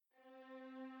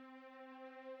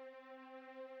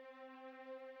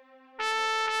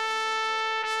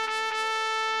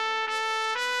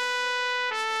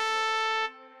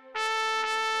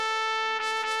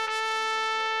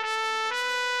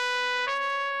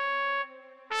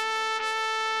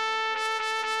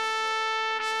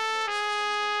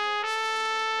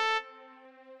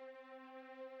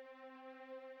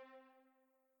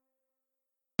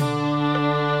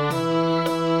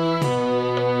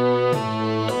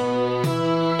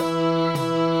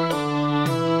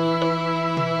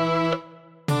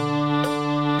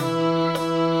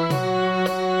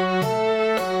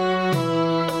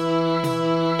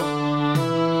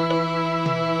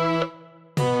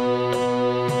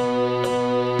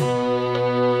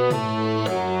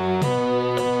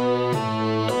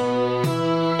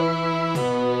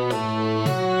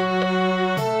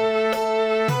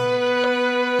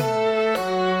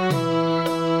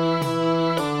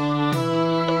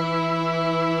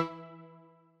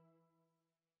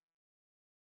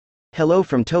Hello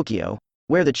from Tokyo,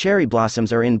 where the cherry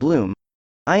blossoms are in bloom.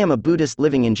 I am a Buddhist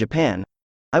living in Japan.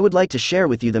 I would like to share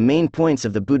with you the main points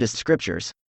of the Buddhist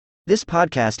scriptures. This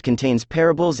podcast contains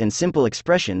parables and simple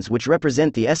expressions which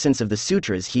represent the essence of the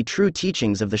sutras, true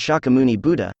teachings of the Shakyamuni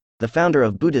Buddha, the founder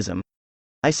of Buddhism.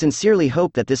 I sincerely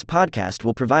hope that this podcast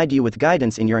will provide you with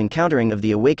guidance in your encountering of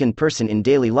the awakened person in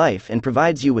daily life and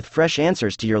provides you with fresh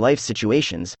answers to your life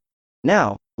situations.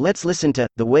 Now, let's listen to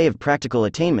The Way of Practical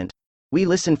Attainment. We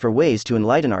listen for ways to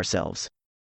enlighten ourselves.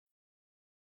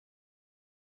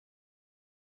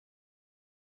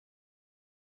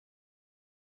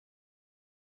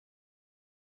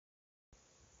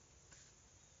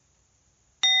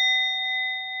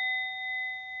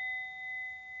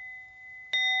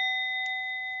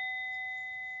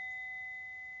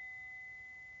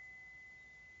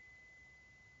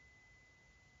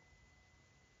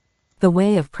 The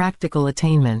Way of Practical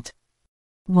Attainment.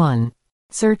 1.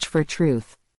 Search for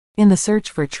truth. In the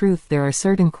search for truth there are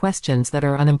certain questions that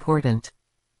are unimportant.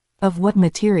 Of what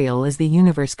material is the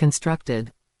universe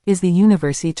constructed? Is the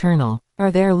universe eternal?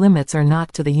 Are there limits or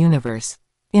not to the universe?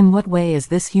 In what way is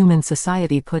this human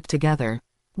society put together?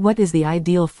 What is the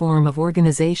ideal form of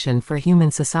organization for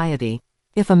human society?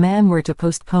 If a man were to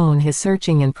postpone his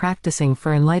searching and practicing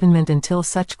for enlightenment until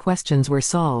such questions were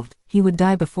solved, he would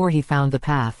die before he found the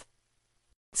path.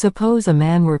 Suppose a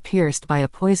man were pierced by a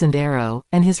poisoned arrow,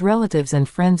 and his relatives and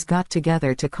friends got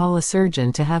together to call a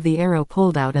surgeon to have the arrow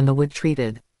pulled out and the wound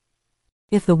treated.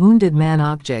 If the wounded man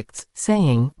objects,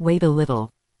 saying, "Wait a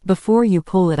little. Before you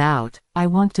pull it out, I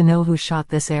want to know who shot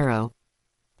this arrow.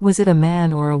 Was it a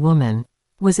man or a woman?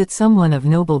 Was it someone of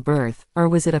noble birth, or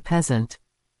was it a peasant?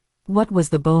 What was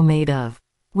the bow made of?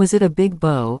 Was it a big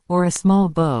bow, or a small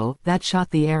bow, that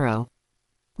shot the arrow?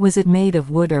 Was it made of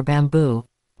wood or bamboo?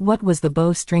 What was the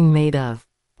bowstring made of?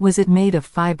 Was it made of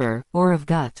fiber, or of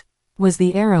gut? Was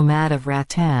the arrow made of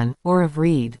rattan, or of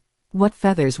reed? What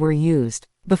feathers were used?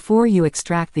 Before you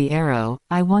extract the arrow,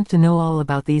 I want to know all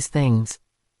about these things."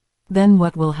 Then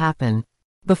what will happen?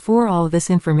 Before all this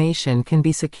information can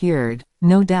be secured,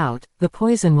 no doubt, the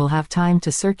poison will have time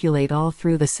to circulate all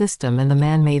through the system and the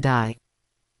man may die.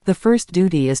 The first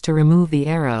duty is to remove the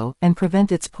arrow, and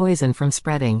prevent its poison from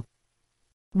spreading.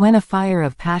 When a fire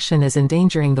of passion is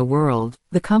endangering the world,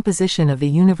 the composition of the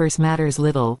universe matters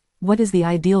little. What is the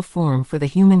ideal form for the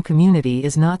human community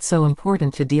is not so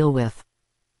important to deal with.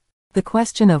 The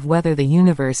question of whether the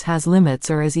universe has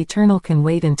limits or is eternal can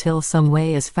wait until some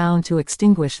way is found to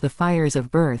extinguish the fires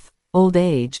of birth, old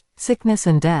age, sickness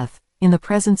and death. In the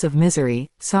presence of misery,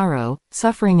 sorrow,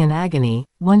 suffering and agony,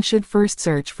 one should first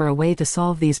search for a way to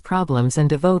solve these problems and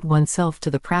devote oneself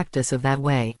to the practice of that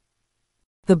way.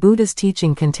 The Buddha's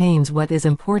teaching contains what is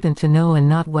important to know and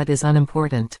not what is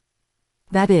unimportant.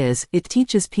 That is, it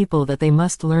teaches people that they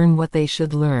must learn what they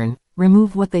should learn,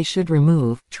 remove what they should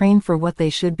remove, train for what they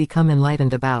should become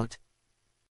enlightened about.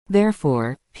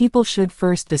 Therefore, people should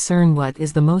first discern what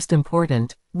is the most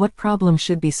important, what problem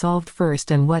should be solved first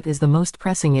and what is the most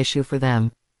pressing issue for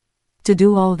them. To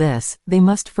do all this, they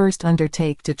must first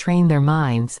undertake to train their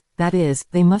minds, that is,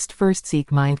 they must first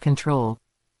seek mind control.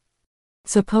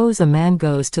 Suppose a man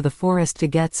goes to the forest to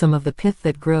get some of the pith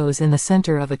that grows in the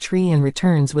center of a tree and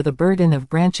returns with a burden of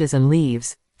branches and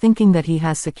leaves, thinking that he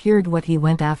has secured what he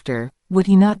went after. Would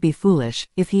he not be foolish,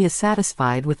 if he is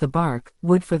satisfied with the bark,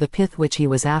 wood for the pith which he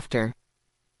was after?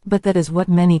 But that is what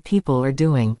many people are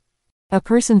doing. A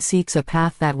person seeks a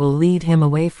path that will lead him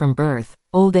away from birth,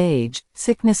 old age,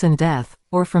 sickness and death,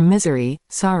 or from misery,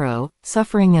 sorrow,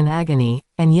 suffering and agony,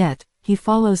 and yet, he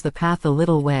follows the path a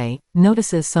little way,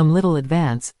 notices some little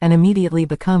advance, and immediately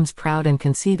becomes proud and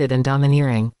conceited and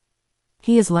domineering.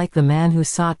 He is like the man who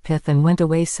sought pith and went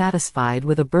away satisfied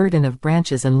with a burden of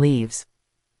branches and leaves.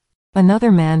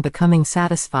 Another man, becoming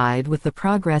satisfied with the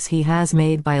progress he has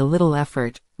made by a little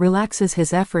effort, relaxes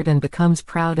his effort and becomes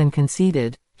proud and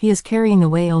conceited. He is carrying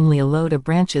away only a load of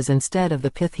branches instead of the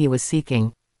pith he was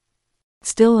seeking.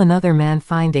 Still another man,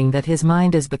 finding that his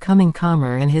mind is becoming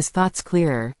calmer and his thoughts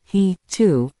clearer, he,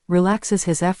 too, relaxes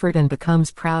his effort and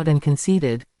becomes proud and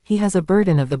conceited. He has a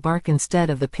burden of the bark instead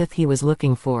of the pith he was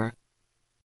looking for.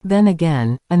 Then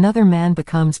again, another man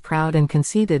becomes proud and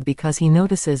conceited because he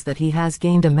notices that he has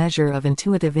gained a measure of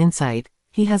intuitive insight.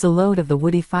 He has a load of the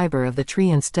woody fiber of the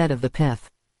tree instead of the pith.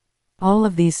 All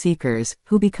of these seekers,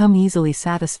 who become easily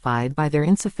satisfied by their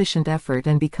insufficient effort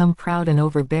and become proud and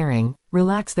overbearing,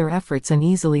 relax their efforts and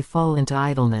easily fall into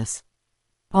idleness.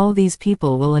 All these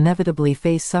people will inevitably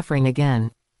face suffering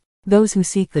again. Those who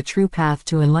seek the true path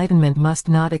to enlightenment must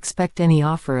not expect any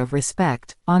offer of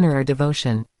respect, honor or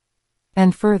devotion.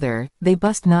 And further, they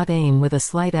must not aim with a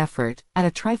slight effort, at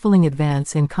a trifling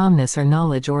advance in calmness or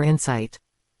knowledge or insight.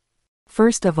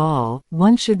 First of all,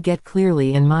 one should get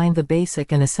clearly in mind the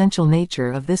basic and essential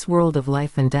nature of this world of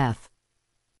life and death.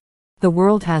 The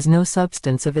world has no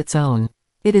substance of its own.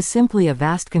 It is simply a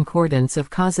vast concordance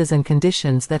of causes and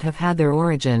conditions that have had their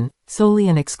origin, solely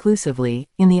and exclusively,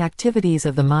 in the activities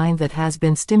of the mind that has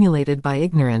been stimulated by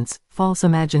ignorance, false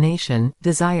imagination,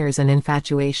 desires and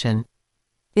infatuation.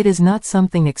 It is not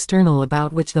something external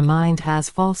about which the mind has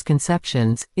false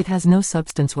conceptions, it has no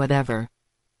substance whatever.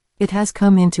 It has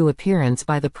come into appearance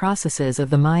by the processes of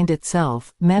the mind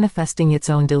itself, manifesting its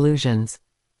own delusions.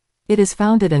 It is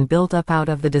founded and built up out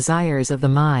of the desires of the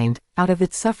mind, out of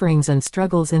its sufferings and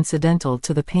struggles incidental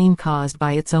to the pain caused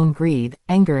by its own greed,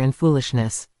 anger and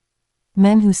foolishness.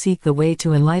 Men who seek the way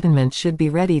to enlightenment should be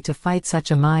ready to fight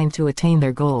such a mind to attain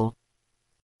their goal.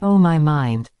 O my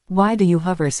mind, why do you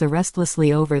hover so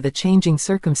restlessly over the changing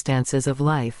circumstances of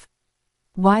life?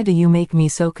 Why do you make me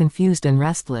so confused and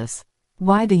restless?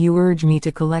 Why do you urge me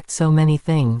to collect so many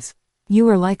things? You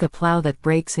are like a plow that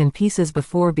breaks in pieces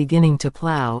before beginning to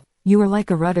plow. You are like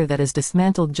a rudder that is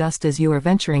dismantled just as you are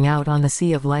venturing out on the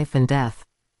sea of life and death.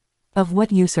 Of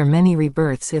what use are many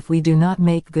rebirths if we do not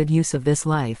make good use of this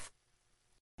life?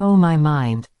 O my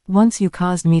mind, once you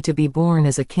caused me to be born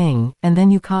as a king, and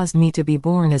then you caused me to be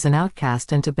born as an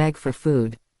outcast and to beg for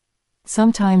food.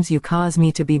 Sometimes you cause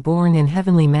me to be born in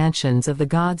heavenly mansions of the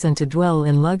gods and to dwell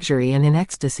in luxury and in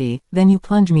ecstasy, then you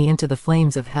plunge me into the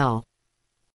flames of hell.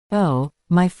 Oh,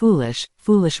 my foolish,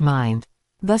 foolish mind.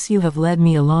 Thus you have led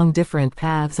me along different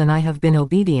paths and I have been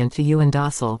obedient to you and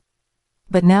docile.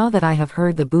 But now that I have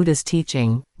heard the Buddha's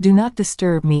teaching, do not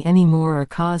disturb me any more or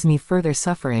cause me further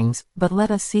sufferings, but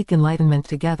let us seek enlightenment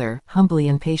together, humbly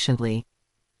and patiently.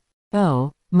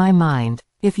 Oh, my mind,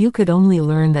 if you could only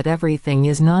learn that everything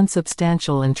is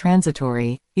non-substantial and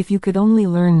transitory, if you could only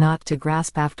learn not to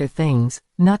grasp after things,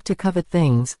 not to covet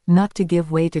things, not to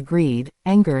give way to greed,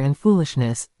 anger and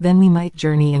foolishness, then we might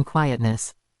journey in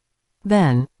quietness.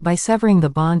 Then, by severing the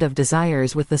bond of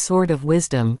desires with the sword of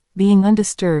wisdom, being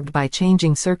undisturbed by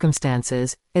changing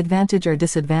circumstances, advantage or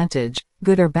disadvantage,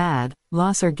 good or bad,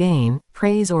 loss or gain,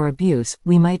 praise or abuse,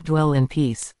 we might dwell in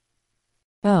peace.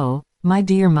 Oh, my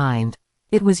dear mind,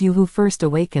 it was you who first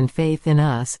awakened faith in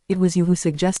us, it was you who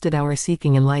suggested our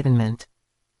seeking enlightenment.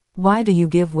 Why do you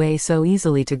give way so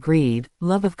easily to greed,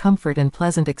 love of comfort and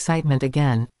pleasant excitement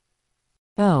again?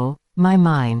 Oh, my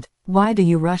mind, why do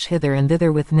you rush hither and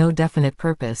thither with no definite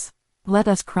purpose? Let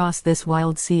us cross this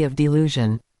wild sea of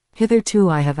delusion. Hitherto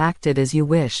I have acted as you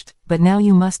wished, but now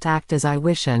you must act as I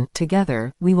wish and,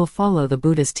 together, we will follow the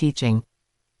Buddha's teaching.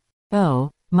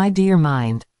 Oh, my dear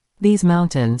mind, these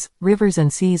mountains, rivers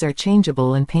and seas are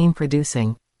changeable and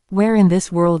pain-producing. Where in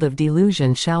this world of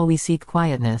delusion shall we seek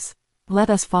quietness? Let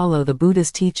us follow the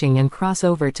Buddha's teaching and cross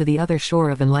over to the other shore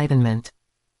of enlightenment.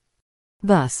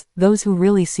 Thus, those who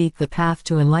really seek the path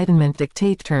to enlightenment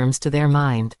dictate terms to their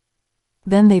mind.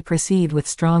 Then they proceed with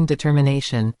strong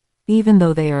determination. Even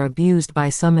though they are abused by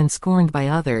some and scorned by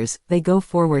others, they go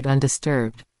forward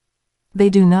undisturbed. They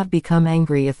do not become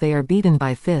angry if they are beaten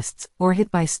by fists, or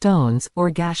hit by stones, or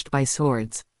gashed by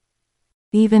swords.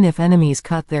 Even if enemies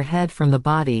cut their head from the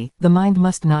body, the mind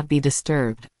must not be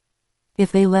disturbed.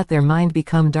 If they let their mind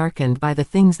become darkened by the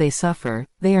things they suffer,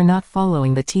 they are not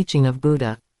following the teaching of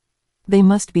Buddha. They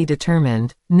must be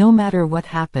determined, no matter what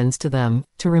happens to them,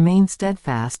 to remain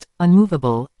steadfast,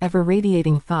 unmovable, ever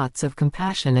radiating thoughts of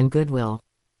compassion and goodwill.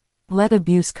 Let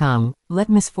abuse come, let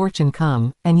misfortune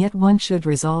come, and yet one should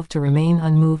resolve to remain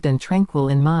unmoved and tranquil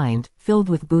in mind, filled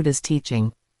with Buddha's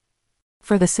teaching.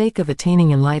 For the sake of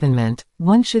attaining enlightenment,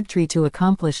 one should try to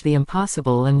accomplish the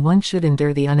impossible and one should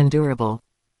endure the unendurable.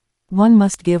 One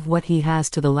must give what he has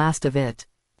to the last of it.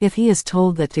 If he is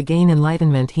told that to gain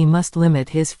enlightenment he must limit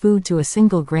his food to a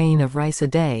single grain of rice a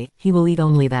day, he will eat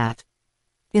only that.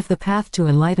 If the path to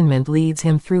enlightenment leads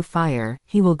him through fire,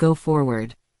 he will go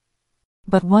forward.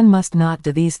 But one must not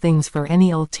do these things for any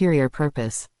ulterior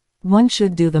purpose. One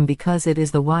should do them because it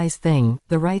is the wise thing,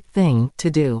 the right thing,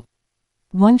 to do.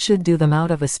 One should do them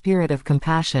out of a spirit of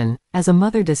compassion, as a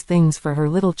mother does things for her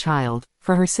little child,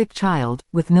 for her sick child,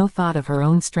 with no thought of her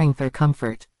own strength or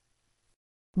comfort.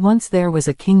 Once there was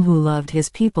a king who loved his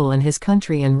people and his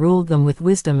country and ruled them with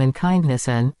wisdom and kindness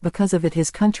and, because of it his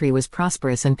country was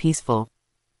prosperous and peaceful.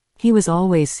 He was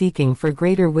always seeking for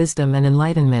greater wisdom and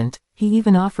enlightenment, he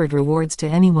even offered rewards to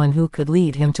anyone who could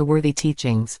lead him to worthy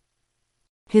teachings.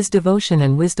 His devotion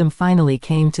and wisdom finally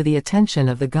came to the attention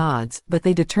of the gods, but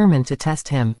they determined to test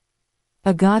him.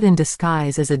 A god in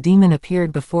disguise as a demon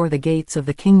appeared before the gates of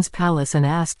the king's palace and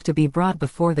asked to be brought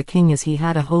before the king as he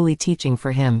had a holy teaching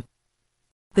for him.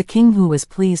 The king, who was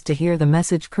pleased to hear the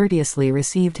message, courteously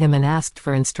received him and asked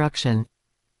for instruction.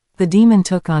 The demon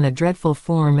took on a dreadful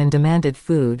form and demanded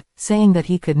food, saying that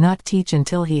he could not teach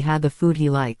until he had the food he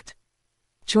liked.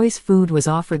 Choice food was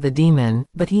offered the demon,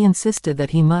 but he insisted that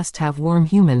he must have warm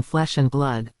human flesh and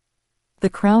blood. The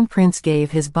crown prince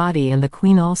gave his body and the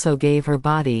queen also gave her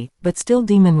body, but still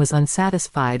demon was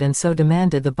unsatisfied and so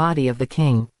demanded the body of the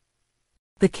king.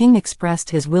 The king expressed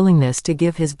his willingness to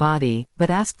give his body, but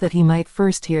asked that he might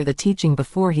first hear the teaching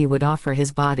before he would offer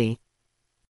his body.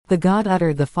 The god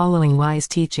uttered the following wise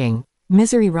teaching: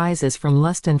 misery rises from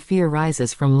lust and fear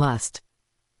rises from lust.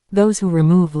 Those who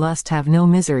remove lust have no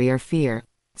misery or fear.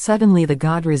 Suddenly the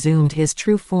god resumed his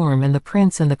true form and the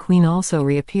prince and the queen also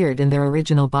reappeared in their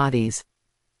original bodies.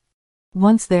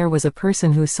 Once there was a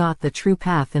person who sought the true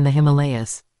path in the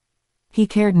Himalayas. He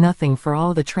cared nothing for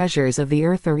all the treasures of the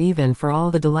earth or even for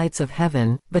all the delights of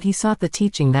heaven, but he sought the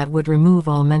teaching that would remove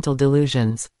all mental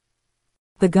delusions.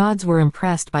 The gods were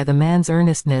impressed by the man's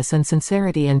earnestness and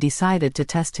sincerity and decided to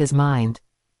test his mind.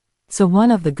 So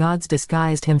one of the gods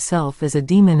disguised himself as a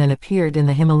demon and appeared in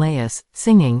the Himalayas,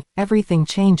 singing, "Everything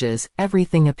changes,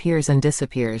 everything appears and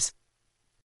disappears."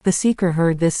 The seeker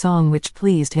heard this song, which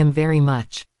pleased him very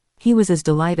much. He was as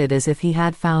delighted as if he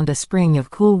had found a spring of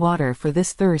cool water for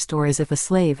this thirst, or as if a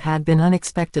slave had been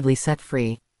unexpectedly set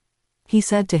free. He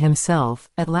said to himself,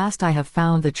 "At last I have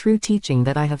found the true teaching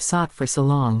that I have sought for so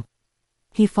long."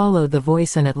 He followed the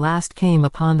voice and at last came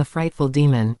upon the frightful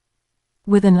demon.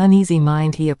 With an uneasy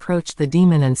mind he approached the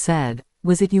demon and said,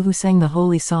 "Was it you who sang the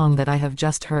holy song that I have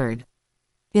just heard?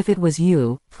 If it was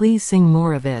you, please sing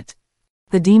more of it."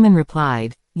 The demon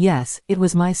replied, "Yes, it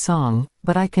was my song,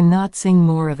 but I cannot sing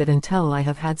more of it until I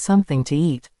have had something to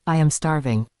eat. I am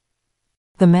starving."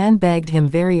 The man begged him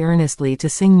very earnestly to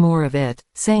sing more of it,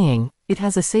 saying, "It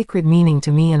has a sacred meaning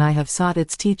to me and I have sought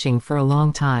its teaching for a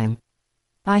long time.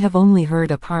 I have only heard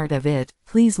a part of it,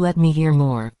 please let me hear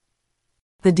more."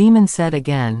 The demon said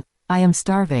again, "I am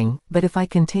starving, but if I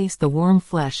can taste the warm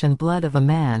flesh and blood of a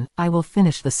man, I will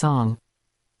finish the song."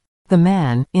 The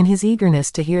man, in his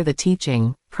eagerness to hear the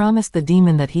teaching, promised the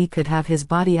demon that he could have his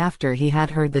body after he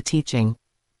had heard the teaching.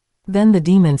 Then the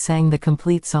demon sang the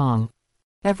complete song.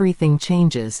 Everything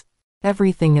changes.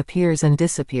 Everything appears and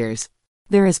disappears.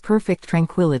 There is perfect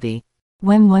tranquility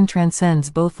when one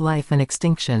transcends both life and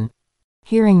extinction.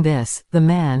 Hearing this, the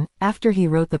man, after he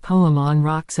wrote the poem on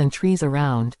rocks and trees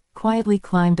around, quietly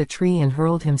climbed a tree and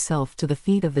hurled himself to the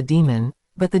feet of the demon,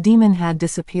 but the demon had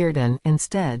disappeared and,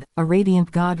 instead, a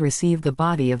radiant god received the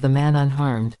body of the man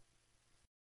unharmed.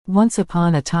 Once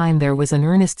upon a time there was an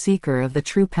earnest seeker of the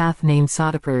true path named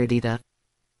Sataparudita.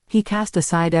 He cast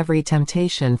aside every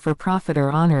temptation for profit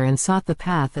or honor and sought the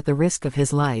path at the risk of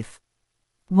his life.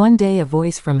 One day a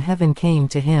voice from heaven came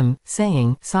to him,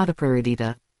 saying,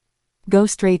 "Sataparudita, go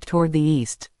straight toward the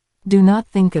east. Do not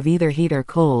think of either heat or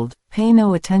cold, pay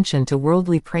no attention to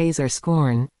worldly praise or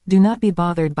scorn, do not be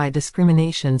bothered by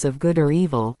discriminations of good or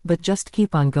evil, but just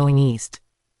keep on going east.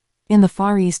 In the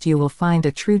far east you will find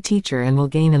a true teacher and will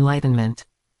gain enlightenment."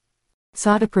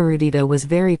 Sataparudita was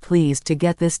very pleased to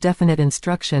get this definite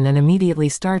instruction and immediately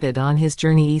started on his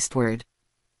journey eastward.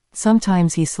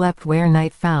 Sometimes he slept where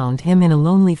night found him in a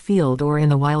lonely field or in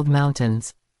the wild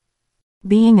mountains.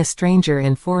 Being a stranger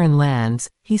in foreign lands,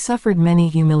 he suffered many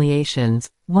humiliations.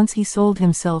 Once he sold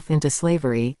himself into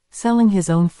slavery, selling his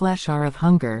own flesh or of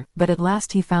hunger, but at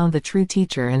last he found the true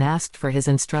teacher and asked for his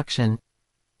instruction.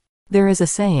 There is a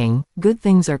saying, "Good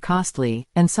things are costly,"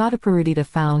 and Sataparudita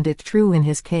found it true in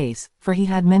his case, for he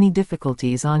had many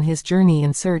difficulties on his journey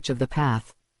in search of the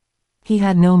path. He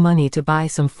had no money to buy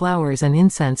some flowers and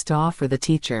incense to offer the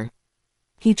teacher.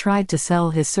 He tried to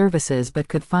sell his services but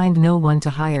could find no one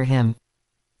to hire him.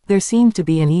 There seemed to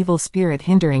be an evil spirit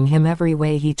hindering him every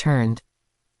way he turned.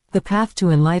 The path to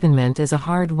enlightenment is a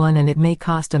hard one and it may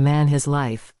cost a man his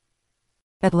life.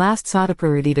 At last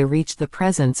Sataparudita reached the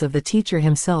presence of the teacher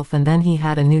himself, and then he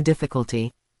had a new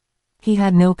difficulty. He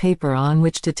had no paper on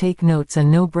which to take notes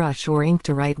and no brush or ink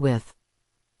to write with.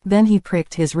 Then he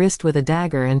pricked his wrist with a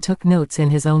dagger and took notes in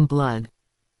his own blood.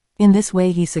 In this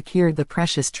way he secured the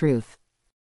precious truth.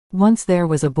 Once there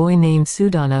was a boy named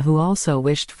Sudana who also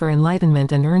wished for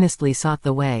enlightenment and earnestly sought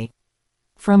the way.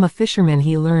 From a fisherman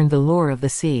he learned the lore of the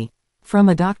sea. From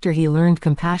a doctor he learned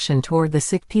compassion toward the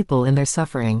sick people in their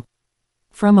suffering.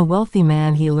 From a wealthy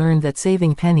man he learned that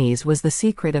saving pennies was the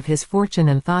secret of his fortune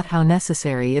and thought how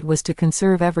necessary it was to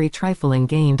conserve every trifling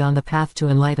gained on the path to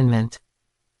enlightenment.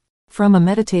 From a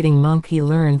meditating monk he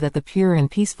learned that the pure and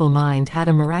peaceful mind had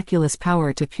a miraculous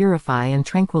power to purify and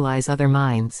tranquilize other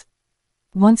minds.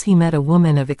 Once he met a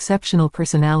woman of exceptional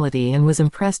personality and was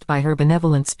impressed by her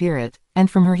benevolent spirit, and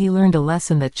from her he learned a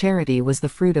lesson that charity was the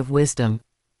fruit of wisdom.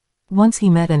 Once he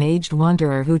met an aged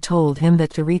wanderer who told him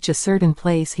that to reach a certain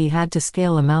place he had to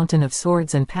scale a mountain of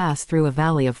swords and pass through a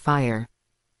valley of fire.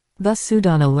 Thus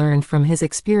Sudana learned from his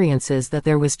experiences that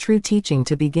there was true teaching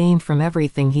to be gained from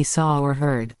everything he saw or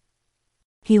heard.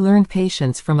 He learned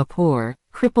patience from a poor,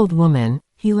 crippled woman.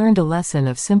 He learned a lesson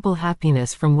of simple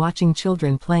happiness from watching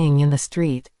children playing in the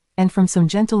street, and from some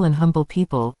gentle and humble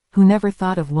people, who never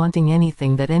thought of wanting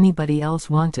anything that anybody else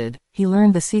wanted. He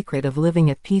learned the secret of living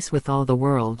at peace with all the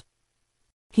world.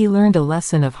 He learned a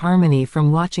lesson of harmony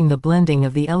from watching the blending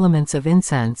of the elements of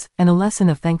incense, and a lesson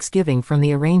of thanksgiving from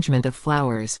the arrangement of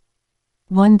flowers.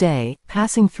 One day,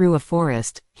 passing through a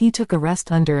forest, he took a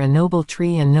rest under a noble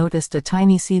tree and noticed a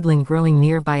tiny seedling growing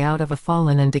nearby out of a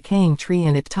fallen and decaying tree,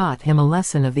 and it taught him a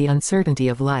lesson of the uncertainty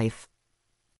of life.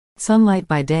 Sunlight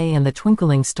by day and the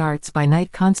twinkling stars by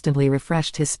night constantly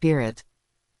refreshed his spirit.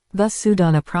 Thus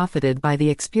Sudana profited by the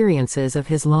experiences of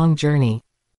his long journey.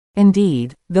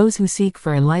 Indeed, those who seek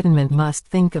for enlightenment must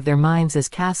think of their minds as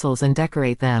castles and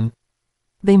decorate them.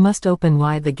 They must open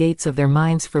wide the gates of their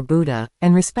minds for Buddha,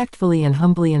 and respectfully and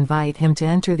humbly invite him to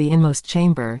enter the inmost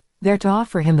chamber, there to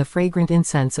offer him the fragrant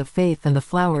incense of faith and the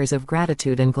flowers of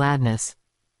gratitude and gladness.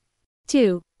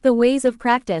 2. The ways of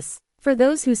practice. For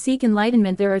those who seek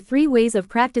enlightenment, there are 3 ways of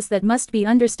practice that must be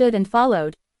understood and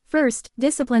followed. First,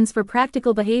 disciplines for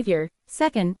practical behavior.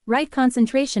 Second, right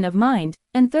concentration of mind.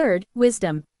 And third,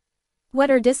 wisdom. What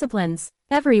are disciplines?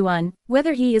 Everyone,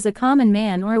 whether he is a common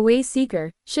man or a way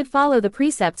seeker, should follow the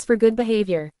precepts for good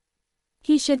behavior.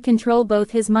 He should control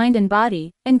both his mind and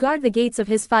body, and guard the gates of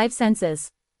his 5 senses.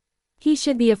 He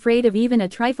should be afraid of even a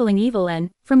trifling evil and,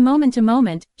 from moment to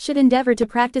moment, should endeavor to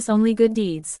practice only good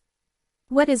deeds.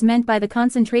 What is meant by the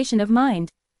concentration of mind?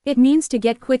 It means to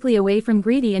get quickly away from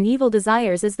greedy and evil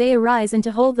desires as they arise and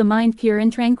to hold the mind pure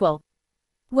and tranquil.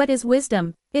 What is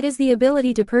wisdom? It is the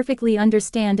ability to perfectly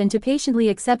understand and to patiently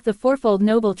accept the fourfold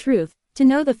noble truth, to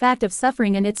know the fact of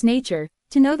suffering and its nature,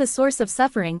 to know the source of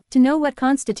suffering, to know what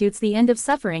constitutes the end of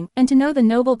suffering, and to know the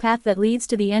noble path that leads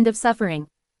to the end of suffering.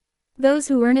 Those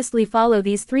who earnestly follow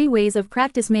these 3 ways of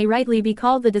practice may rightly be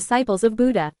called the disciples of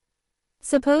Buddha.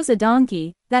 Suppose a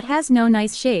donkey, that has no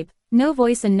nice shape, no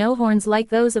voice and no horns like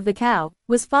those of the cow,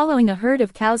 was following a herd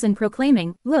of cows and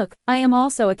proclaiming, "Look, I am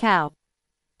also a cow."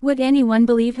 Would anyone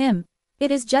believe him? It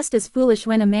is just as foolish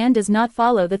when a man does not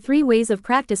follow the 3 ways of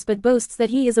practice but boasts that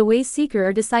he is a way seeker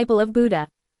or disciple of Buddha.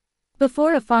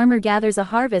 Before a farmer gathers a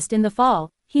harvest in the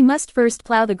fall, he must first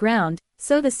plow the ground,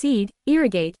 sow the seed,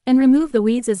 irrigate, and remove the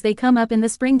weeds as they come up in the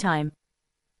springtime.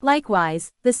 Likewise,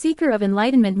 the seeker of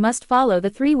enlightenment must follow the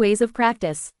 3 ways of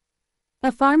practice.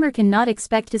 A farmer cannot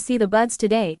expect to see the buds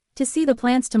today, to see the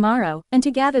plants tomorrow, and to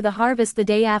gather the harvest the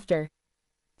day after.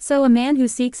 So a man who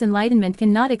seeks enlightenment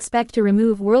cannot expect to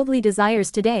remove worldly desires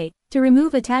today, to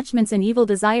remove attachments and evil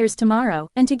desires tomorrow,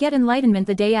 and to get enlightenment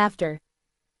the day after.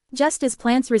 Just as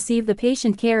plants receive the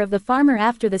patient care of the farmer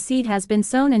after the seed has been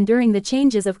sown and during the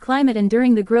changes of climate and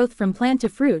during the growth from plant to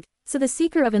fruit, so the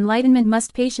seeker of enlightenment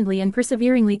must patiently and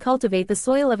perseveringly cultivate the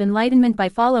soil of enlightenment by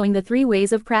following the 3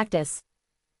 ways of practice.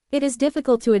 It is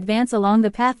difficult to advance along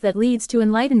the path that leads to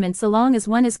enlightenment so long as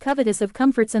one is covetous of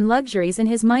comforts and luxuries and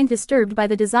his mind disturbed by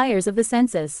the desires of the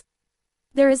senses.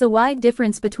 There is a wide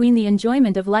difference between the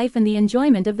enjoyment of life and the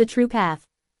enjoyment of the true path.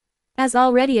 As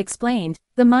already explained,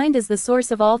 the mind is the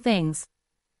source of all things.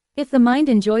 If the mind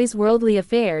enjoys worldly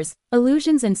affairs,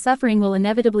 illusions and suffering will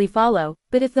inevitably follow,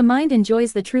 but if the mind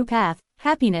enjoys the true path,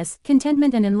 happiness,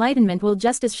 contentment and enlightenment will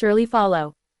just as surely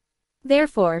follow.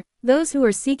 Therefore, those who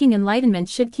are seeking enlightenment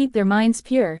should keep their minds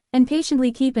pure, and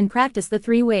patiently keep and practice the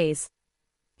 3 ways.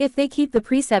 If they keep the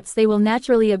precepts they will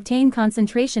naturally obtain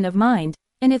concentration of mind,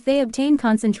 and if they obtain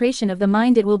concentration of the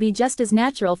mind it will be just as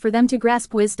natural for them to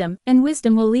grasp wisdom, and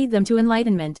wisdom will lead them to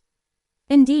enlightenment.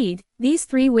 Indeed, these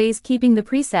 3 ways, keeping the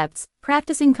precepts,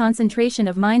 practicing concentration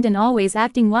of mind and always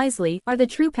acting wisely, are the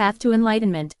true path to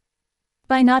enlightenment.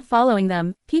 By not following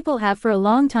them, people have for a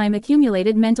long time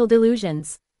accumulated mental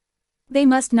delusions. They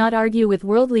must not argue with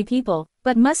worldly people,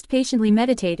 but must patiently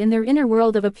meditate in their inner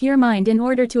world of a pure mind in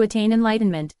order to attain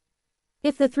enlightenment.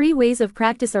 If the 3 ways of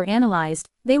practice are analyzed,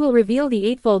 they will reveal the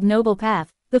Eightfold Noble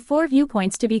Path, the 4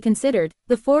 viewpoints to be considered,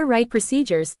 the 4 right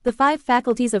procedures, the 5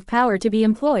 faculties of power to be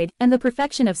employed, and the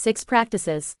perfection of 6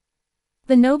 practices.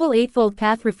 The Noble Eightfold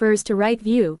Path refers to right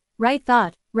view, right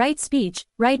thought, right speech,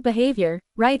 right behavior,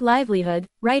 right livelihood,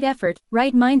 right effort,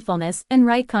 right mindfulness, and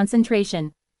right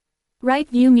concentration. Right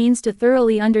view means to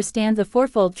thoroughly understand the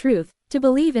fourfold truth, to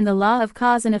believe in the law of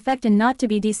cause and effect and not to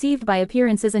be deceived by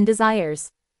appearances and desires.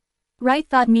 Right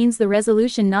thought means the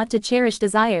resolution not to cherish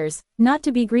desires, not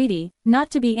to be greedy,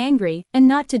 not to be angry, and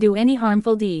not to do any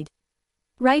harmful deed.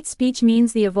 Right speech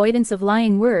means the avoidance of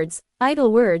lying words,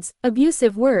 idle words,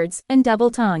 abusive words, and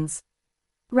double tongues.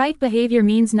 Right behavior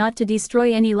means not to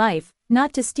destroy any life,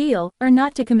 not to steal, or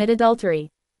not to commit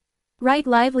adultery. Right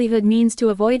livelihood means to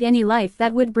avoid any life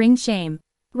that would bring shame.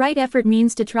 Right effort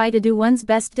means to try to do one's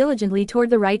best diligently toward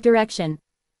the right direction.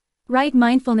 Right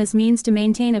mindfulness means to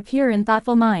maintain a pure and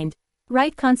thoughtful mind.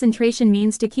 Right concentration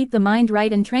means to keep the mind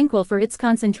right and tranquil for its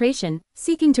concentration,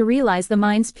 seeking to realize the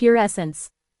mind's pure essence.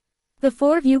 The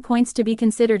 4 viewpoints to be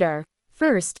considered are: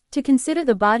 first, to consider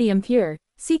the body impure,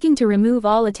 seeking to remove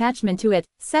all attachment to it;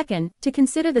 second, to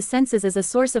consider the senses as a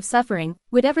source of suffering,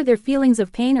 whatever their feelings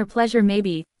of pain or pleasure may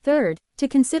be; third, to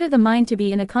consider the mind to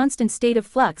be in a constant state of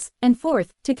flux; and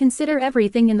fourth, to consider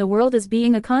everything in the world as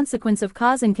being a consequence of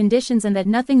cause and conditions and that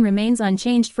nothing remains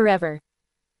unchanged forever.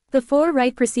 The 4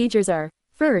 right procedures are: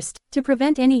 first, to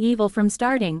prevent any evil from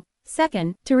starting;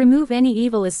 second, to remove any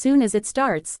evil as soon as it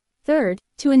starts; third,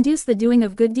 to induce the doing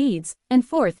of good deeds; and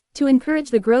fourth, to encourage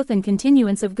the growth and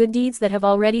continuance of good deeds that have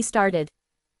already started.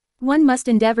 One must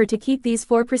endeavor to keep these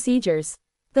 4 procedures.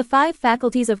 The 5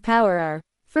 faculties of power are: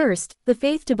 first, the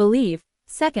faith to believe;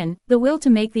 second, the will to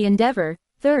make the endeavor;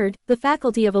 third, the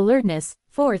faculty of alertness;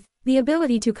 fourth, the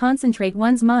ability to concentrate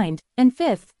one's mind; and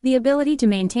fifth, the ability to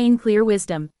maintain clear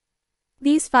wisdom.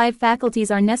 These 5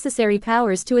 faculties are necessary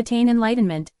powers to attain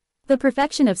enlightenment. The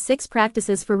perfection of 6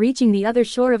 practices for reaching the other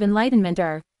shore of enlightenment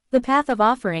are: the path of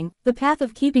offering, the path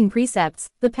of keeping precepts,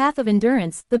 the path of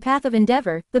endurance, the path of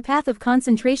endeavor, the path of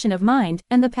concentration of mind,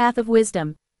 and the path of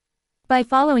wisdom. By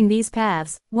following these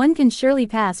paths, one can surely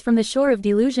pass from the shore of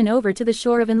delusion over to the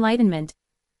shore of enlightenment.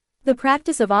 The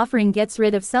practice of offering gets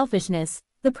rid of selfishness.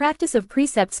 The practice of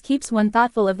precepts keeps one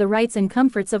thoughtful of the rights and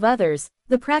comforts of others.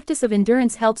 The practice of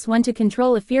endurance helps one to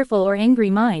control a fearful or angry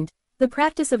mind. The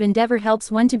practice of endeavor helps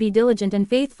one to be diligent and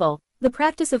faithful. The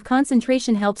practice of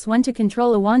concentration helps one to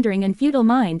control a wandering and futile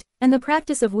mind, and the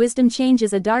practice of wisdom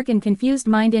changes a dark and confused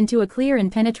mind into a clear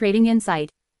and penetrating insight.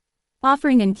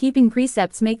 Offering and keeping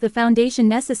precepts make the foundation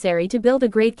necessary to build a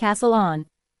great castle on.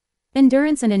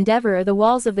 Endurance and endeavor are the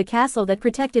walls of the castle that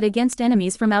protect it against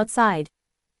enemies from outside.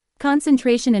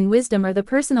 Concentration and wisdom are the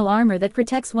personal armor that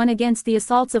protects one against the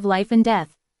assaults of life and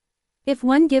death. If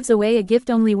one gives away a gift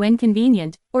only when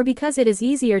convenient, or because it is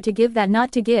easier to give than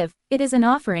not to give, it is an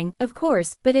offering, of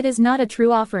course, but it is not a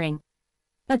true offering.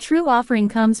 A true offering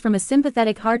comes from a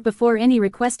sympathetic heart before any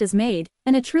request is made,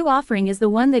 and a true offering is the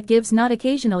one that gives not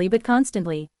occasionally but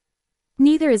constantly.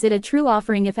 Neither is it a true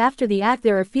offering if after the act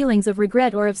there are feelings of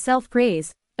regret or of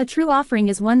self-praise. A true offering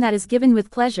is one that is given with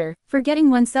pleasure,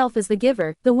 forgetting oneself as the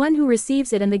giver, the one who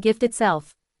receives it and the gift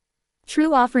itself.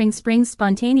 True offering springs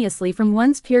spontaneously from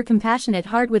one's pure compassionate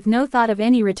heart with no thought of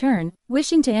any return,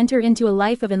 wishing to enter into a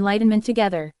life of enlightenment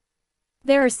together.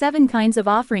 There are 7 kinds of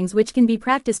offerings which can be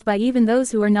practiced by even those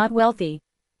who are not wealthy.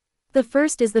 The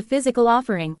first is the physical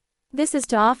offering. This is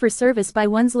to offer service by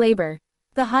one's labor.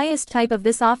 The highest type of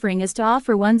this offering is to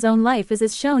offer one's own life as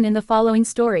is shown in the following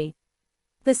story.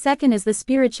 The second is the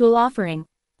spiritual offering.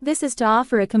 This is to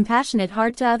offer a compassionate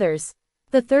heart to others.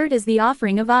 The third is the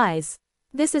offering of eyes.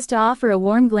 This is to offer a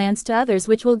warm glance to others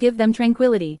which will give them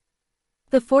tranquility.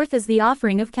 The fourth is the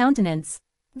offering of countenance.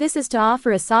 This is to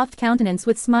offer a soft countenance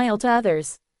with smile to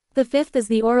others. The fifth is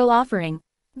the oral offering.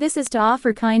 This is to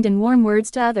offer kind and warm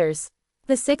words to others.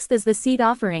 The sixth is the seat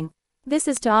offering. This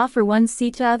is to offer one's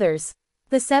seat to others.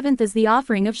 The seventh is the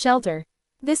offering of shelter.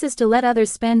 This is to let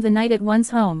others spend the night at one's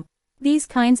home. These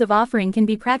kinds of offering can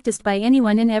be practiced by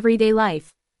anyone in everyday life.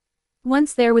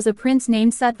 Once there was a prince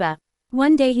named Sattva.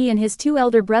 One day he and his 2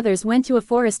 elder brothers went to a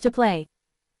forest to play.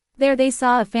 There they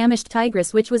saw a famished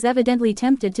tigress which was evidently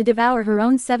tempted to devour her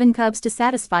own 7 cubs to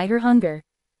satisfy her hunger.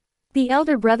 The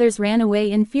elder brothers ran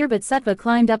away in fear, but Sattva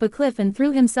climbed up a cliff and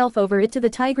threw himself over it to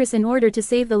the tigress in order to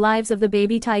save the lives of the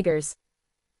baby tigers.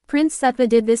 Prince Sattva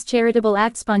did this charitable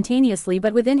act spontaneously,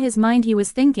 but within his mind he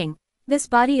was thinking, "This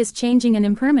body is changing and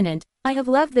impermanent. I have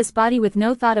loved this body with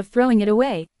no thought of throwing it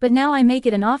away, but now I make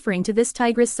it an offering to this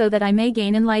tigress so that I may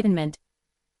gain enlightenment."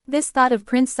 This thought of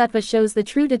Prince Sattva shows the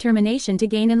true determination to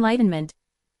gain enlightenment.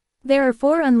 There are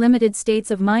 4 unlimited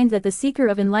states of mind that the seeker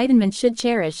of enlightenment should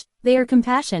cherish. They are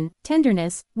compassion,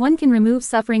 tenderness, one can remove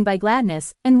suffering by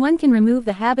gladness, and one can remove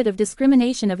the habit of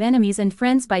discrimination of enemies and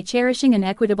friends by cherishing an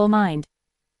equitable mind.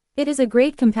 It is a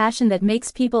great compassion that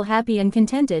makes people happy and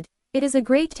contented. It is a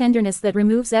great tenderness that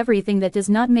removes everything that does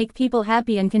not make people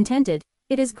happy and contented.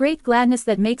 It is great gladness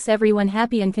that makes everyone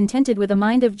happy and contented with a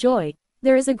mind of joy.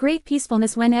 There is a great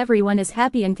peacefulness when everyone is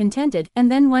happy and contented, and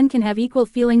then one can have equal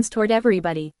feelings toward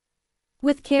everybody.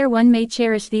 With care one may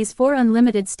cherish these four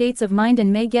unlimited states of mind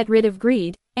and may get rid of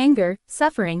greed, anger,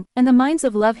 suffering, and the minds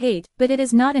of love-hate, but it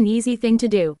is not an easy thing to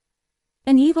do.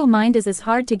 An evil mind is as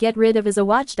hard to get rid of as a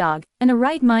watchdog, and a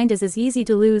right mind is as easy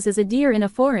to lose as a deer in a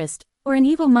forest, or an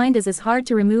evil mind is as hard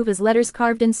to remove as letters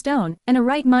carved in stone, and a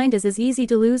right mind is as easy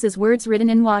to lose as words written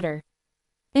in water.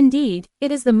 Indeed,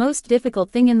 it is the most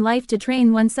difficult thing in life to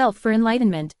train oneself for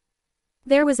enlightenment.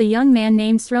 There was a young man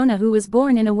named Srona who was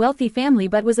born in a wealthy family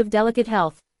but was of delicate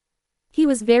health. He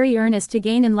was very earnest to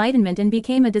gain enlightenment and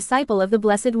became a disciple of the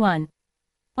Blessed One.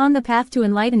 On the path to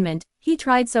enlightenment, he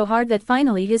tried so hard that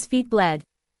finally his feet bled.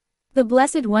 The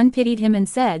Blessed One pitied him and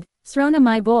said, "Srona,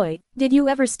 my boy, did you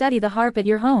ever study the harp at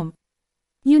your home?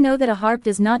 You know that a harp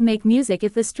does not make music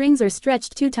if the strings are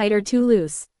stretched too tight or too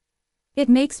loose. It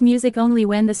makes music only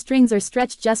when the strings are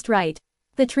stretched just right.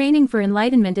 The training for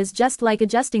enlightenment is just like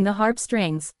adjusting the harp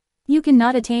strings. You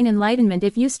cannot attain enlightenment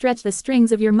if you stretch the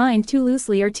strings of your mind too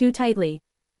loosely or too tightly.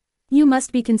 You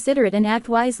must be considerate and act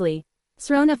wisely."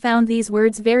 Srona found these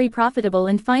words very profitable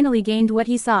and finally gained what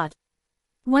he sought.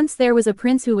 Once there was a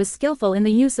prince who was skillful in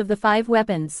the use of the 5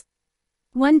 weapons.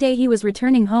 One day he was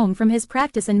returning home from his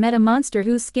practice and met a monster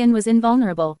whose skin was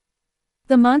invulnerable.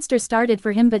 The monster started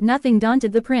for him but nothing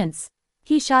daunted the prince.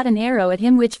 He shot an arrow at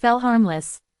him which fell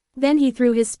harmless. Then he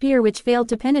threw his spear which failed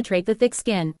to penetrate the thick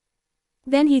skin.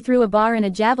 Then he threw a bar and a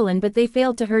javelin but they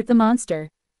failed to hurt the monster.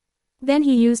 Then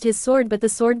he used his sword but the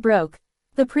sword broke.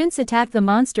 The prince attacked the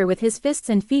monster with his fists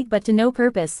and feet but to no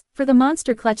purpose, for the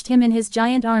monster clutched him in his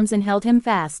giant arms and held him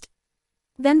fast.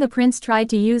 Then the prince tried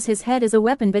to use his head as a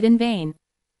weapon but in vain.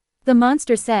 The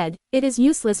monster said, "It is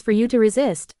useless for you to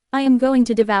resist, I am going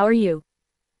to devour you."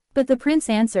 But the prince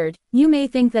answered, "You may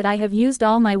think that I have used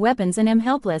all my weapons and am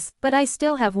helpless, but I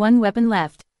still have one weapon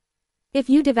left. If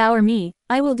you devour me,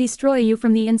 I will destroy you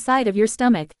from the inside of your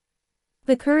stomach."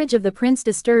 The courage of the prince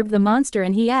disturbed the monster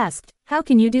and he asked, "How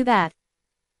can you do that?"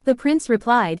 The prince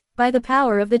replied, "By the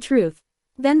power of the truth."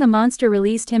 Then the monster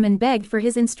released him and begged for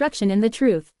his instruction in the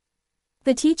truth.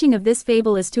 The teaching of this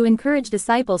fable is to encourage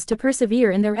disciples to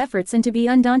persevere in their efforts and to be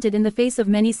undaunted in the face of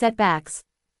many setbacks.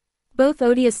 Both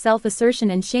odious self-assertion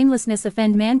and shamelessness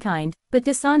offend mankind, but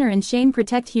dishonor and shame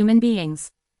protect human beings.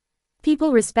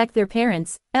 People respect their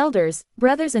parents, elders,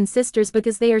 brothers and sisters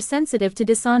because they are sensitive to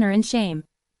dishonor and shame.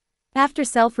 After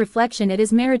self-reflection, it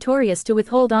is meritorious to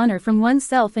withhold honor from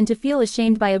oneself and to feel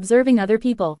ashamed by observing other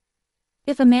people.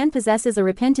 If a man possesses a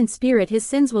repentant spirit, his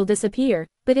sins will disappear,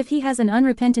 but if he has an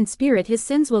unrepentant spirit, his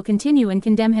sins will continue and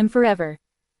condemn him forever.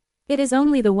 It is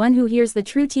only the one who hears the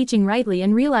true teaching rightly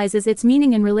and realizes its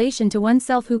meaning in relation to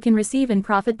oneself who can receive and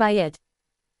profit by it.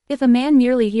 If a man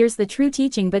merely hears the true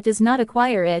teaching but does not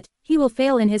acquire it, he will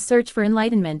fail in his search for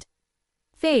enlightenment.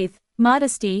 Faith,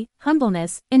 modesty,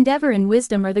 humbleness, endeavor and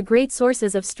wisdom are the great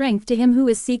sources of strength to him who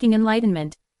is seeking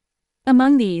enlightenment.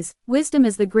 Among these, wisdom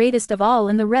is the greatest of all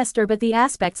and the rest are but the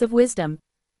aspects of wisdom.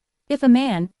 If a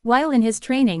man, while in his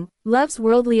training, loves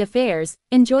worldly affairs,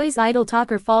 enjoys idle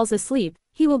talk or falls asleep,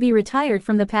 he will be retired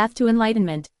from the path to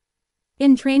enlightenment.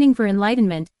 In training for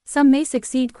enlightenment, some may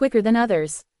succeed quicker than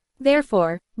others.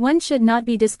 Therefore, one should not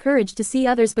be discouraged to see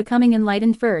others becoming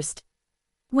enlightened first.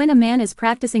 When a man is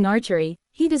practicing archery,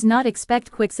 he does not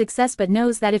expect quick success but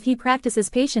knows that if he practices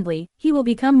patiently, he will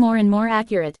become more and more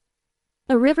accurate.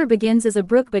 A river begins as a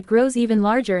brook but grows even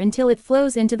larger until it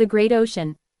flows into the great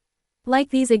ocean. Like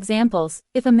these examples,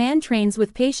 if a man trains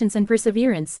with patience and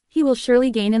perseverance, he will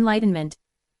surely gain enlightenment.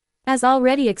 As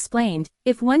already explained,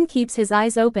 if one keeps his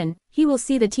eyes open, he will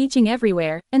see the teaching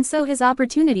everywhere, and so his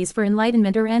opportunities for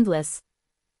enlightenment are endless.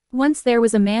 Once there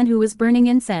was a man who was burning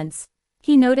incense.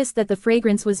 He noticed that the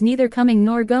fragrance was neither coming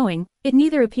nor going, it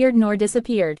neither appeared nor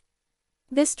disappeared.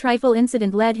 This trifle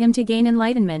incident led him to gain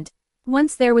enlightenment.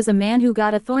 Once there was a man who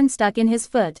got a thorn stuck in his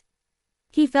foot.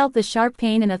 He felt the sharp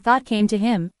pain and a thought came to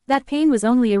him, that pain was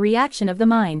only a reaction of the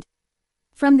mind.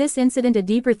 From this incident a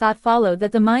deeper thought followed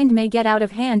that the mind may get out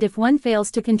of hand if one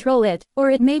fails to control it, or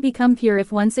it may become pure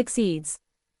if one succeeds.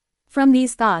 From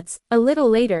these thoughts, a little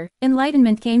later,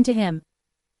 enlightenment came to him.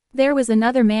 There was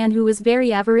another man who was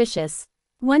very avaricious.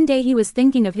 One day he was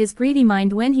thinking of his greedy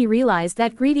mind when he realized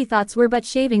that greedy thoughts were but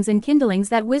shavings and kindlings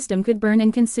that wisdom could burn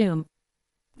and consume.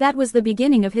 That was the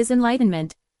beginning of his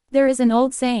enlightenment. There is an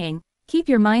old saying, "Keep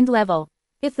your mind level."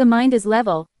 If the mind is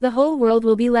level, the whole world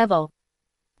will be level.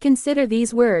 Consider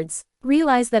these words.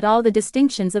 Realize that all the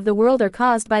distinctions of the world are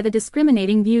caused by the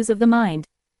discriminating views of the mind.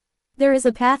 There is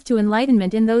a path to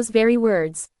enlightenment in those very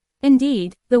words.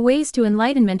 Indeed, the ways to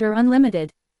enlightenment are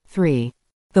unlimited. 3.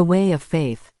 The way of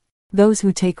faith. Those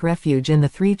who take refuge in the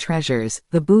 3 treasures,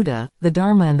 the Buddha, the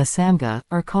Dharma and the Sangha,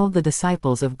 are called the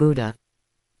disciples of Buddha.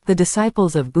 The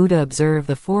disciples of Buddha observe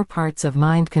the four parts of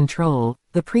mind control,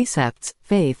 the precepts,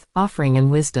 faith, offering and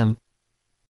wisdom.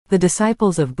 The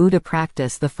disciples of Buddha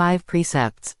practice the 5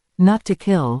 precepts: not to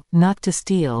kill, not to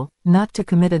steal, not to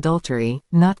commit adultery,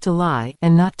 not to lie,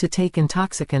 and not to take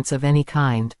intoxicants of any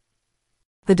kind.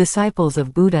 The disciples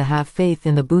of Buddha have faith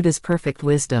in the Buddha's perfect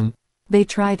wisdom. They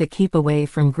try to keep away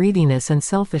from greediness and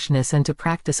selfishness and to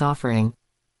practice offering.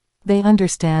 They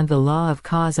understand the law of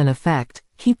cause and effect,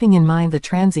 keeping in mind the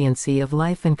transiency of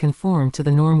life and conform to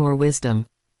the norm or wisdom.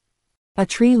 A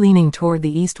tree leaning toward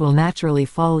the east will naturally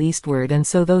fall eastward, and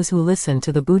so those who listen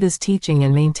to the Buddha's teaching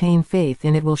and maintain faith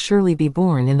in it will surely be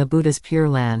born in the Buddha's pure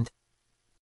land.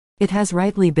 It has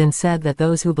rightly been said that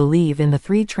those who believe in the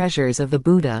 3 treasures of the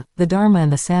Buddha, the Dharma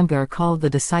and the Sangha, are called the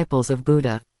disciples of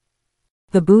Buddha.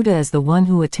 The Buddha is the one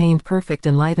who attained perfect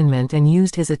enlightenment and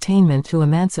used his attainment to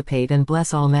emancipate and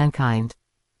bless all mankind.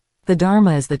 The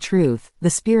Dharma is the truth, the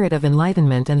spirit of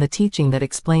enlightenment, and the teaching that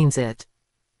explains it.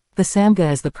 The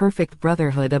Sangha is the perfect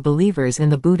brotherhood of believers in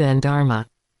the Buddha and Dharma.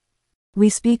 We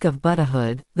speak of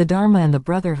Buddhahood, the Dharma and the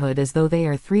brotherhood as though they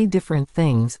are 3 different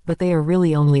things, but they are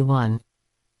really only one.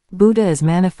 Buddha is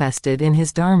manifested in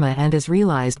his Dharma and is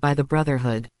realized by the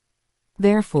brotherhood.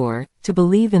 Therefore, to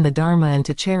believe in the Dharma and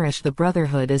to cherish the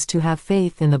brotherhood is to have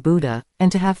faith in the Buddha,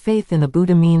 and to have faith in the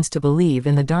Buddha means to believe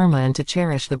in the Dharma and to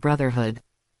cherish the brotherhood.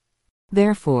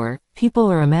 Therefore,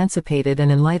 people are emancipated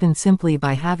and enlightened simply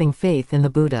by having faith in the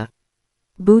Buddha.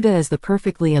 Buddha is the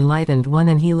perfectly enlightened one,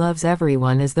 and he loves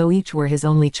everyone as though each were his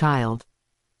only child.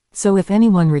 So if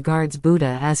anyone regards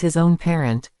Buddha as his own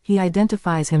parent, he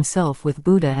identifies himself with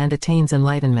Buddha and attains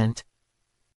enlightenment.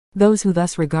 Those who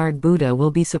thus regard Buddha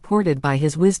will be supported by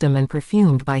his wisdom and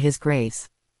perfumed by his grace.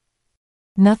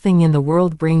 Nothing in the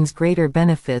world brings greater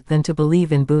benefit than to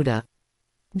believe in Buddha.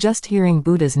 Just hearing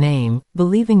Buddha's name,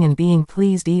 believing and being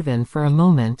pleased even for a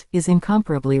moment, is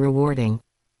incomparably rewarding.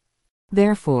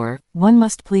 Therefore, one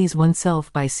must please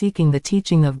oneself by seeking the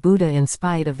teaching of Buddha in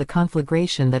spite of the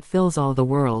conflagration that fills all the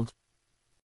world.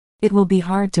 It will be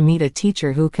hard to meet a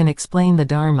teacher who can explain the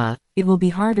Dharma, it will be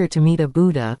harder to meet a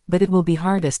Buddha, but it will be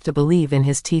hardest to believe in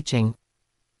his teaching.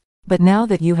 But now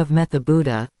that you have met the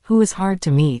Buddha, who is hard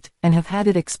to meet, and have had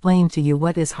it explained to you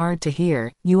what is hard to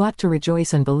hear, you ought to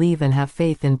rejoice and believe and have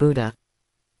faith in Buddha.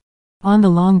 On the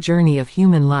long journey of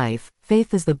human life,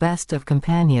 faith is the best of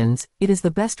companions, it is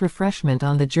the best refreshment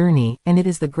on the journey, and it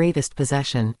is the greatest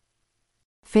possession.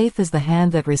 Faith is the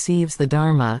hand that receives the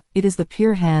Dharma, it is the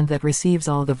pure hand that receives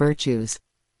all the virtues.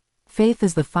 Faith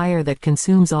is the fire that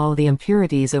consumes all the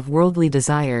impurities of worldly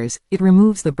desires, it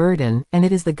removes the burden, and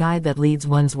it is the guide that leads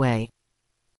one's way.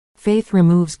 Faith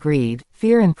removes greed,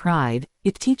 fear and pride,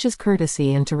 it teaches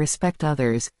courtesy and to respect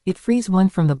others, it frees one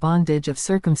from the bondage of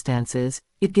circumstances,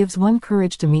 it gives one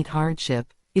courage to meet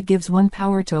hardship, it gives one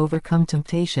power to overcome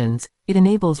temptations, it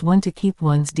enables one to keep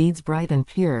one's deeds bright and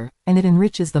pure, and it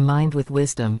enriches the mind with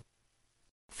wisdom.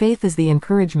 Faith is the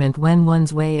encouragement when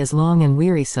one's way is long and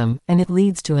wearisome, and it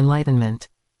leads to enlightenment.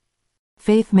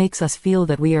 Faith makes us feel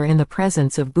that we are in the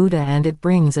presence of Buddha, and it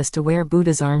brings us to where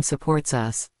Buddha's arm supports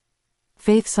us.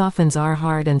 Faith softens our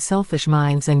hard and selfish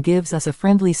minds and gives us a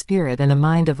friendly spirit and a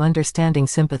mind of understanding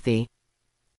sympathy.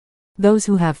 Those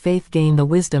who have faith gain the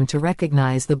wisdom to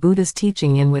recognize the Buddha's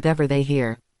teaching in whatever they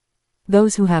hear.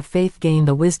 Those who have faith gain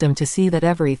the wisdom to see that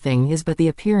everything is but the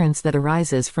appearance that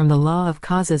arises from the law of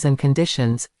causes and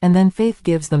conditions, and then faith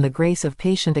gives them the grace of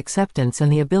patient acceptance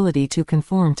and the ability to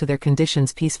conform to their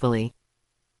conditions peacefully.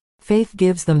 Faith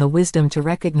gives them the wisdom to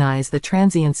recognize the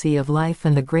transiency of life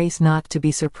and the grace not to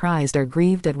be surprised or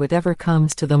grieved at whatever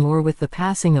comes to them or with the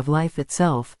passing of life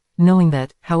itself, knowing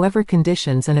that, however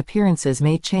conditions and appearances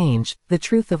may change, the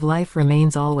truth of life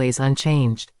remains always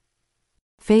unchanged.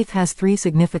 Faith has 3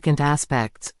 significant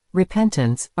aspects: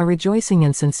 repentance, a rejoicing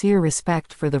and sincere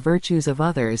respect for the virtues of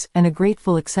others, and a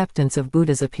grateful acceptance of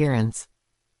Buddha's appearance.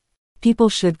 People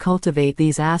should cultivate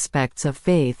these aspects of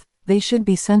faith. They should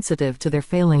be sensitive to their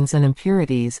failings and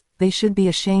impurities, they should be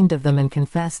ashamed of them and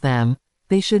confess them,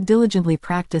 they should diligently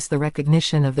practice the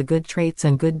recognition of the good traits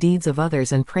and good deeds of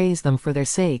others and praise them for their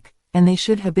sake, and they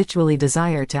should habitually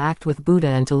desire to act with Buddha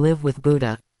and to live with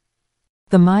Buddha.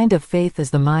 The mind of faith is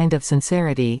the mind of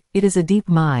sincerity, it is a deep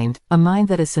mind, a mind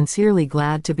that is sincerely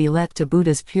glad to be led to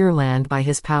Buddha's pure land by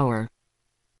his power.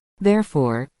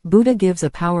 Therefore, Buddha gives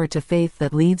a power to faith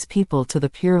that leads people to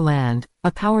the pure land,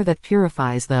 a power that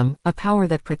purifies them, a power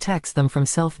that protects them from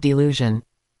self-delusion.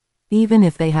 Even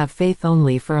if they have faith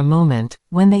only for a moment,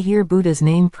 when they hear Buddha's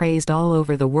name praised all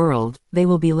over the world, they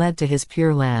will be led to his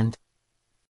pure land.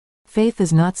 Faith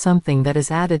is not something that is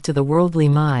added to the worldly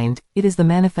mind, it is the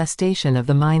manifestation of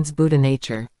the mind's Buddha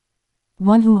nature.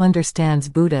 One who understands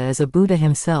Buddha is a Buddha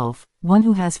himself, one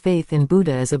who has faith in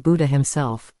Buddha is a Buddha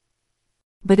himself.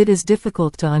 But it is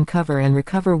difficult to uncover and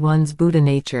recover one's Buddha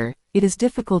nature, it is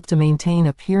difficult to maintain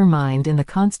a pure mind in the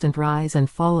constant rise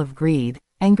and fall of greed,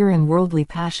 anger and worldly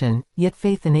passion, yet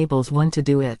faith enables one to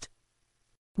do it.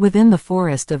 Within the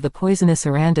forest of the poisonous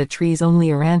aranda trees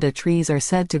only aranda trees are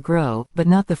said to grow, but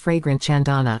not the fragrant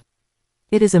chandana.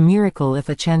 It is a miracle if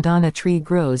a chandana tree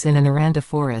grows in an aranda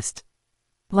forest.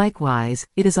 Likewise,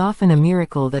 it is often a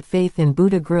miracle that faith in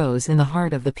Buddha grows in the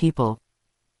heart of the people.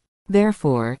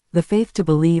 Therefore, the faith to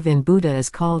believe in Buddha is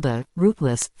called a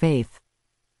rootless faith.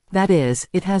 That is,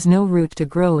 it has no root to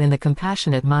grow in the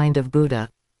compassionate mind of Buddha.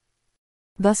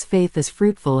 Thus faith is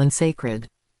fruitful and sacred.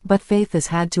 But faith is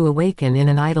had to awaken in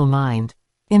an idle mind.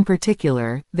 In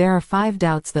particular, there are 5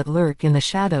 doubts that lurk in the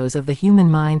shadows of the human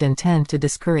mind and tend to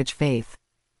discourage faith.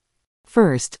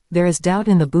 First, there is doubt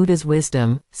in the Buddha's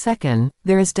wisdom. Second,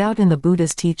 there is doubt in the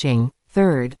Buddha's teaching.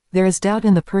 Third, there is doubt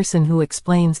in the person who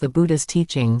explains the Buddha's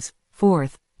teachings.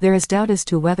 Fourth, there is doubt as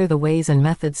to whether the ways and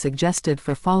methods suggested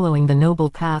for following the noble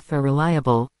path are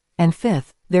reliable. And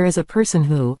fifth, there is a person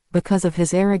who, because of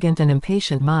his arrogant and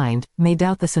impatient mind, may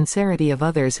doubt the sincerity of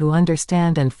others who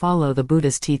understand and follow the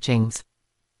Buddha's teachings.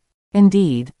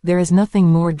 Indeed, there is nothing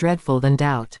more dreadful than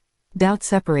doubt. Doubt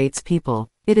separates people.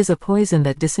 It is a poison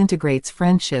that disintegrates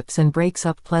friendships and breaks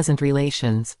up pleasant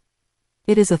relations.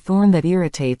 It is a thorn that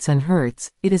irritates and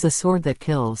hurts, it is a sword that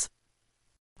kills.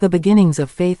 The beginnings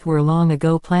of faith were long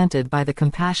ago planted by the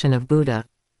compassion of Buddha.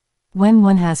 When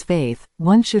one has faith,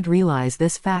 one should realize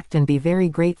this fact and be very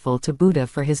grateful to Buddha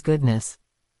for his goodness.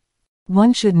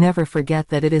 One should never forget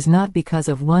that it is not because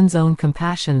of one's own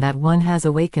compassion that one has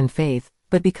awakened faith,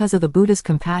 but because of the Buddha's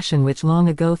compassion which long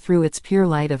ago threw its pure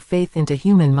light of faith into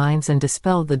human minds and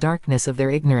dispelled the darkness of their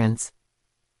ignorance.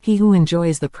 He who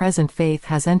enjoys the present faith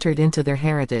has entered into their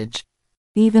heritage.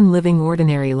 Even living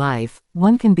ordinary life,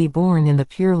 one can be born in the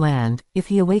Pure Land, if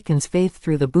he awakens faith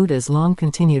through the Buddha's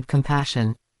long-continued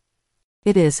compassion.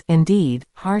 It is, indeed,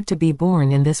 hard to be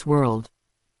born in this world.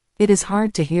 It is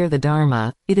hard to hear the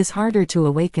Dharma, it is harder to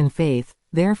awaken faith,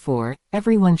 therefore,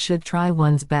 everyone should try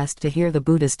one's best to hear the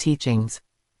Buddha's teachings.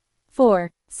 4.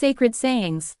 Sacred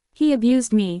sayings. He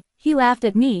abused me, he laughed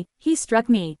at me, he struck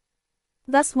me.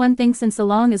 Thus one thinks, and so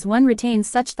long as one retains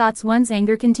such thoughts one's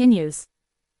anger continues.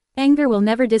 Anger will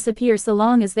never disappear so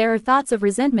long as there are thoughts of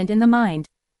resentment in the mind.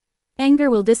 Anger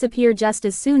will disappear just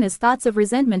as soon as thoughts of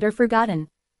resentment are forgotten.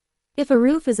 If a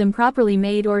roof is improperly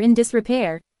made or in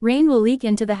disrepair, rain will leak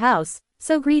into the house,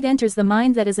 so greed enters the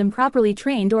mind that is improperly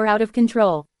trained or out of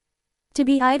control. To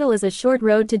be idle is a short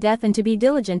road to death, and to be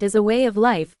diligent is a way of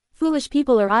life. Foolish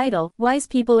people are idle, wise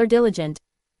people are diligent.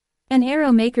 An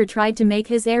arrow maker tried to make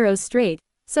his arrows straight,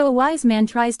 so a wise man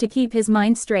tries to keep his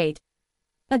mind straight.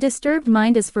 A disturbed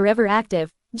mind is forever active,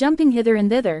 jumping hither and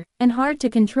thither, and hard to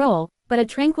control, but a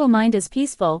tranquil mind is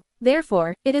peaceful,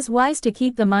 therefore, it is wise to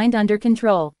keep the mind under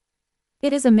control.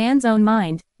 It is a man's own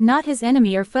mind, not his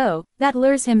enemy or foe, that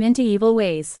lures him into evil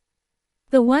ways.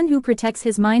 The one who protects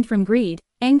his mind from greed,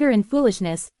 anger and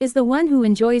foolishness, is the one who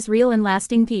enjoys real and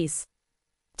lasting peace.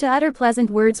 To utter pleasant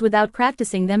words without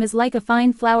practicing them is like a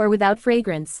fine flower without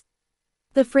fragrance.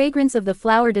 The fragrance of the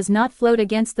flower does not float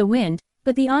against the wind,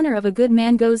 but the honor of a good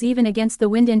man goes even against the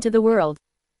wind into the world.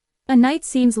 A night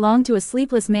seems long to a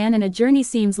sleepless man, and a journey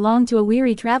seems long to a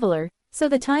weary traveler, so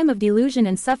the time of delusion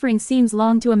and suffering seems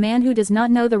long to a man who does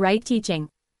not know the right teaching.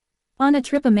 On a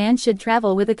trip a man should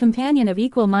travel with a companion of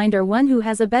equal mind, or one who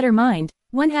has a better mind.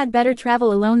 One had better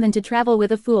travel alone than to travel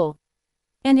with a fool.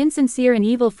 An insincere and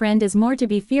evil friend is more to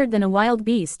be feared than a wild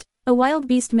beast. A wild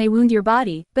beast may wound your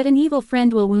body, but an evil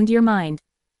friend will wound your mind.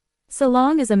 So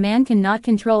long as a man cannot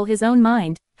control his own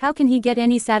mind, how can he get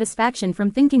any satisfaction from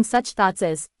thinking such thoughts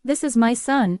as, "This is my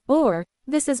son," or,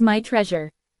 "This is my treasure"?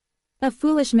 A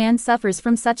foolish man suffers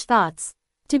from such thoughts.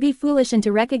 To be foolish and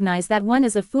to recognize that one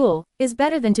is a fool, is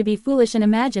better than to be foolish and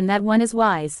imagine that one is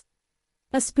wise.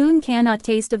 A spoon cannot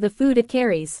taste of the food it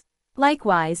carries.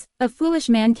 Likewise, a foolish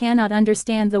man cannot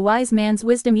understand the wise man's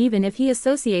wisdom even if he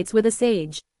associates with a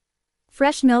sage.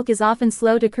 Fresh milk is often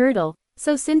slow to curdle,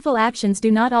 so sinful actions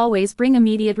do not always bring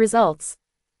immediate results.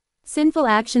 Sinful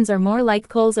actions are more like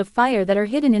coals of fire that are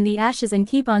hidden in the ashes and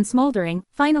keep on smoldering,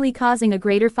 finally causing a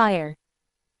greater fire.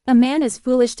 A man is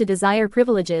foolish to desire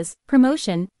privileges,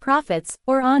 promotion, profits,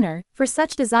 or honor, for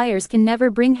such desires can never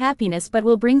bring happiness but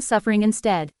will bring suffering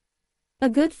instead. A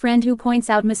good friend who points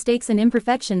out mistakes and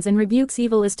imperfections and rebukes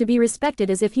evil is to be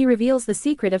respected as if he reveals the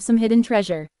secret of some hidden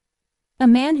treasure. A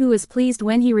man who is pleased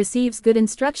when he receives good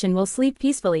instruction will sleep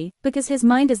peacefully, because his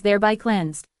mind is thereby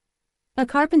cleansed. A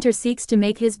carpenter seeks to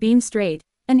make his beam straight,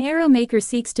 An arrow maker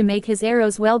seeks to make his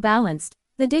arrows well balanced,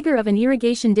 the digger of an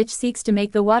irrigation ditch seeks to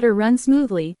make the water run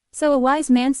smoothly, so a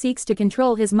wise man seeks to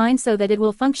control his mind so that it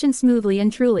will function smoothly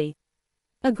and truly.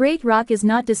 A great rock is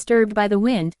not disturbed by the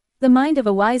wind, the mind of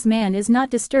a wise man is not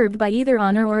disturbed by either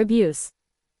honor or abuse.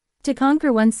 To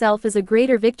conquer oneself is a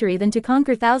greater victory than to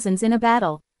conquer thousands in a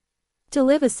battle. To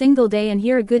live a single day and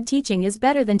hear a good teaching is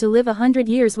better than to live 100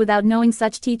 years without knowing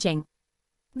such teaching.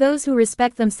 Those who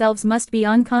respect themselves must be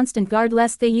on constant guard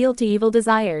lest they yield to evil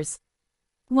desires.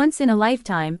 Once in a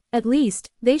lifetime, at least,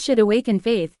 they should awaken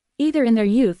faith, either in their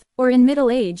youth, or in middle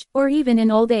age, or even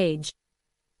in old age.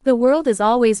 The world is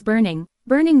always burning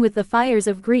with the fires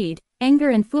of greed, anger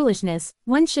and foolishness.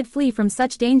 One should flee from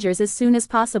such dangers as soon as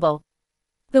possible.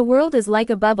 The world is like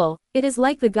a bubble, it is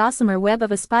like the gossamer web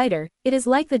of a spider, it is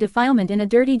like the defilement in a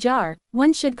dirty jar.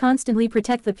 One should constantly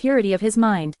protect the purity of his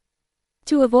mind.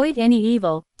 To avoid any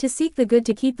evil, to seek the good,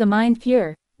 to keep the mind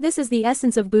pure, this is the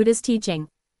essence of Buddha's teaching.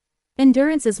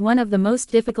 Endurance is one of the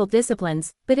most difficult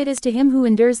disciplines, but it is to him who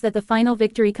endures that the final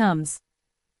victory comes.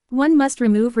 One must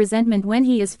remove resentment when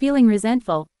he is feeling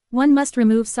resentful, one must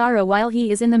remove sorrow while he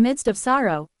is in the midst of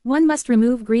sorrow, one must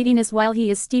remove greediness while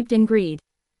he is steeped in greed.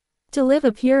 To live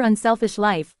a pure unselfish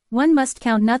life, one must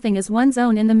count nothing as one's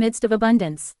own in the midst of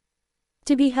abundance.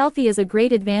 To be healthy is a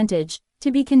great advantage,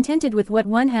 to be contented with what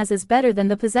one has is better than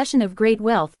the possession of great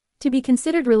wealth, to be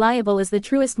considered reliable is the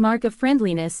truest mark of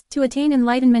friendliness, to attain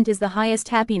enlightenment is the highest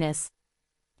happiness.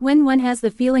 When one has the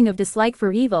feeling of dislike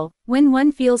for evil, when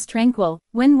one feels tranquil,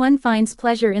 when one finds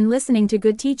pleasure in listening to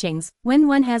good teachings, when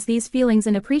one has these feelings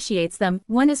and appreciates them,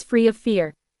 one is free of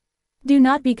fear. Do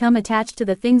not become attached to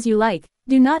the things you like,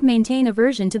 do not maintain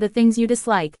aversion to the things you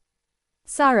dislike.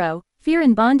 Sorrow, fear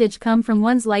and bondage come from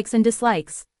one's likes and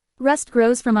dislikes. Rust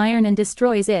grows from iron and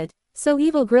destroys it, so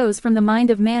evil grows from the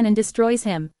mind of man and destroys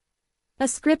him. A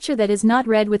scripture that is not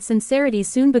read with sincerity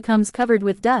soon becomes covered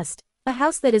with dust. A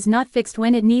house that is not fixed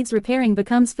when it needs repairing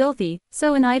becomes filthy,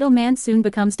 so an idle man soon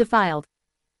becomes defiled.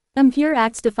 Impure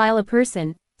acts defile a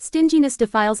person, stinginess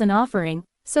defiles an offering,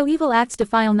 so evil acts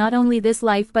defile not only this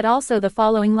life but also the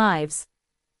following lives.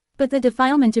 But the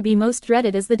defilement to be most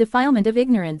dreaded is the defilement of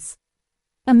ignorance.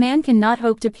 A man cannot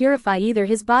hope to purify either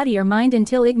his body or mind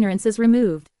until ignorance is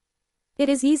removed. It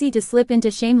is easy to slip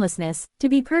into shamelessness, to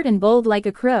be pert and bold like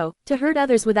a crow, to hurt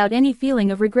others without any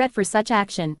feeling of regret for such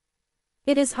action.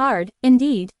 It is hard,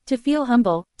 indeed, to feel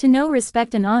humble, to know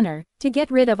respect and honor, to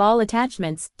get rid of all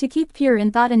attachments, to keep pure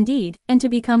in thought and deed, and to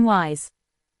become wise.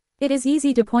 It is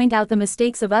easy to point out the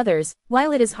mistakes of others,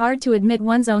 while it is hard to admit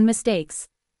one's own mistakes.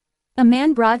 A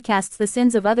man broadcasts the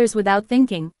sins of others without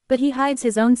thinking, but he hides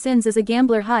his own sins as a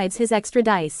gambler hides his extra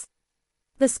dice.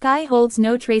 The sky holds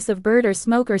no trace of bird or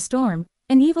smoke or storm,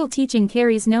 an evil teaching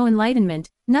carries no enlightenment,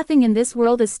 nothing in this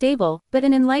world is stable, but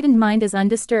an enlightened mind is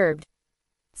undisturbed.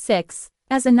 6.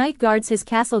 As a knight guards his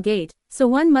castle gate, so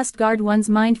one must guard one's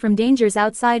mind from dangers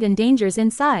outside and dangers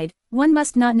inside, one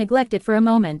must not neglect it for a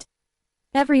moment.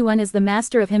 Everyone is the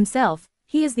master of himself,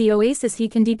 he is the oasis he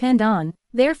can depend on,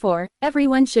 therefore,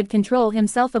 everyone should control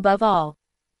himself above all.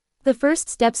 The first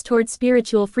steps toward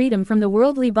spiritual freedom from the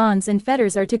worldly bonds and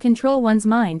fetters are to control one's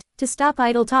mind, to stop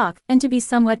idle talk, and to be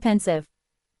somewhat pensive.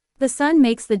 The sun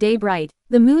makes the day bright,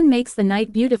 the moon makes the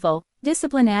night beautiful,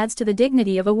 discipline adds to the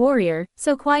dignity of a warrior,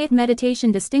 so quiet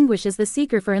meditation distinguishes the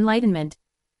seeker for enlightenment.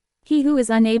 He who is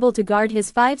unable to guard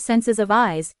his 5 senses of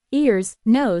eyes, ears,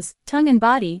 nose, tongue and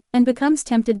body, and becomes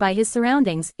tempted by his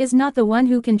surroundings, is not the one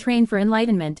who can train for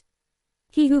enlightenment.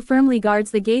 He who firmly guards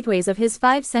the gateways of his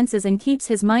 5 senses and keeps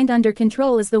his mind under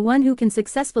control is the one who can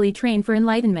successfully train for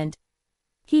enlightenment.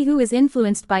 He who is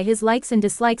influenced by his likes and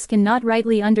dislikes cannot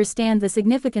rightly understand the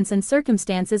significance and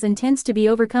circumstances and tends to be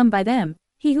overcome by them.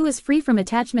 He who is free from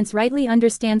attachments rightly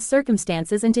understands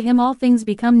circumstances and to him all things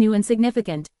become new and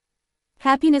significant.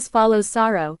 Happiness follows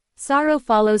sorrow, sorrow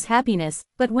follows happiness,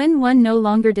 but when one no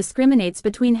longer discriminates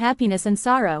between happiness and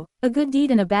sorrow, a good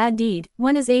deed and a bad deed,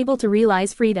 one is able to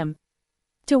realize freedom.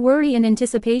 To worry in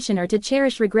anticipation or to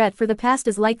cherish regret for the past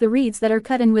is like the reeds that are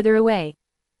cut and wither away.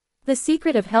 The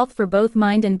secret of health for both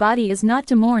mind and body is not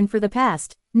to mourn for the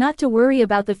past, not to worry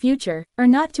about the future, or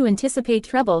not to anticipate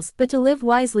troubles, but to live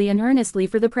wisely and earnestly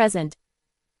for the present.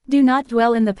 Do not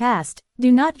dwell in the past,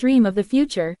 do not dream of the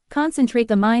future, concentrate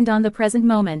the mind on the present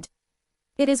moment.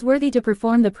 It is worthy to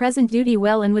perform the present duty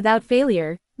well and without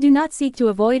failure, do not seek to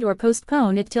avoid or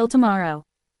postpone it till tomorrow.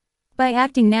 By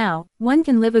acting now, one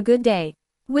can live a good day.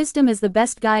 Wisdom is the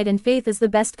best guide and faith is the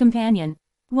best companion.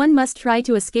 One must try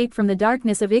to escape from the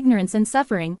darkness of ignorance and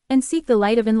suffering, and seek the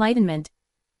light of enlightenment.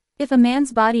 If a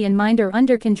man's body and mind are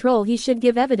under control, he should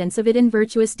give evidence of it in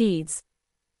virtuous deeds.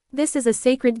 This is a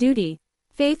sacred duty.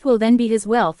 Faith will then be his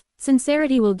wealth,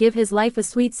 Sincerity will give his life a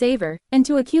sweet savor, and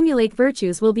to accumulate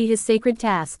virtues will be his sacred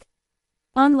task.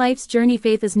 On life's journey,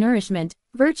 faith is nourishment,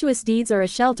 virtuous deeds are a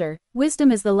shelter,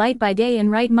 wisdom is the light by day, and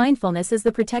right mindfulness is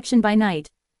the protection by night.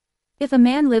 If a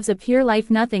man lives a pure life,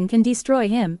 nothing can destroy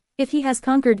him. If he has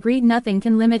conquered greed, nothing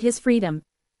can limit his freedom.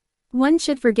 One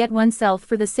should forget oneself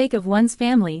for the sake of one's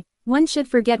family, one should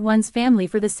forget one's family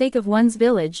for the sake of one's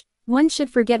village, one should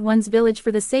forget one's village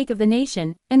for the sake of the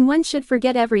nation, and one should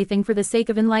forget everything for the sake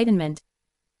of enlightenment.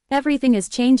 Everything is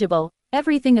changeable,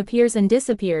 everything appears and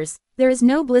disappears, there is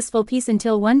no blissful peace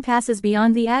until one passes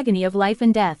beyond the agony of life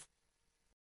and death.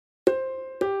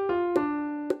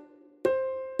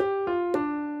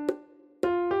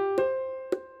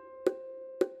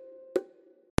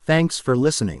 Thanks for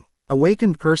listening.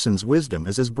 Awakened person's wisdom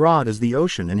is as broad as the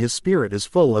ocean, and his spirit is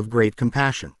full of great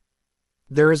compassion.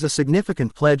 There is a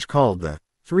significant pledge called the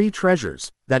Three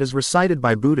Treasures that is recited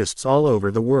by Buddhists all over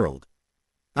the world.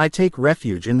 I take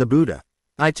refuge in the Buddha.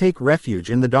 I take refuge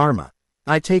in the Dharma.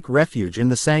 I take refuge in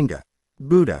the Sangha.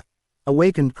 Buddha.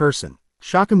 Awakened person.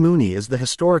 Shakyamuni is the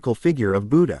historical figure of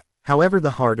Buddha, however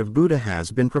the heart of Buddha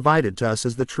has been provided to us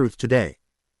as the truth today.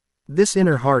 This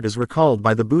inner heart is recalled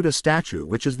by the Buddha statue,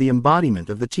 which is the embodiment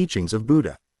of the teachings of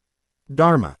Buddha.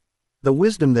 Dharma. The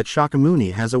wisdom that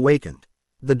Shakyamuni has awakened.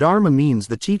 The Dharma means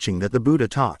the teaching that the Buddha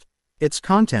taught. Its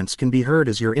contents can be heard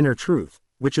as your inner truth,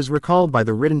 which is recalled by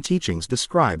the written teachings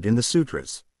described in the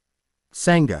Sutras.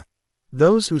 Sangha.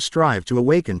 Those who strive to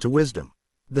awaken to wisdom.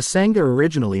 The Sangha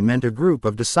originally meant a group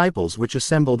of disciples which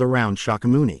assembled around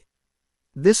Shakyamuni.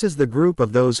 This is the group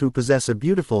of those who possess a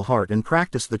beautiful heart and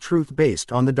practice the truth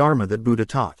based on the Dharma that Buddha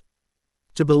taught.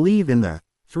 To believe in the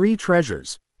Three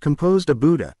Treasures, composed of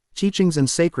Buddha, teachings and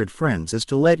sacred friends, is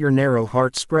to let your narrow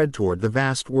heart spread toward the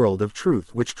vast world of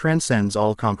truth which transcends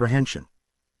all comprehension.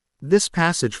 This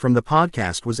passage from the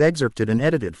podcast was excerpted and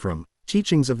edited from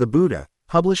Teachings of the Buddha,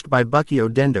 published by Bukkyo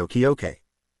Dendo Kyokai.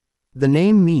 The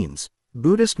name means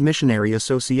Buddhist Missionary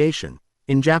Association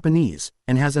in Japanese,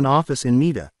 and has an office in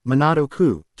Mita,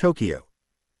 Minato-ku, Tokyo.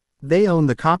 They own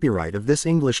the copyright of this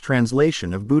English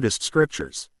translation of Buddhist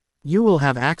scriptures. You will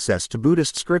have access to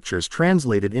Buddhist scriptures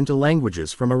translated into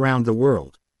languages from around the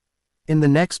world. In the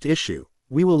next issue,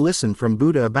 we will listen from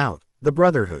Buddha about the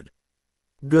brotherhood.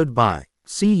 Goodbye.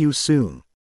 See you soon.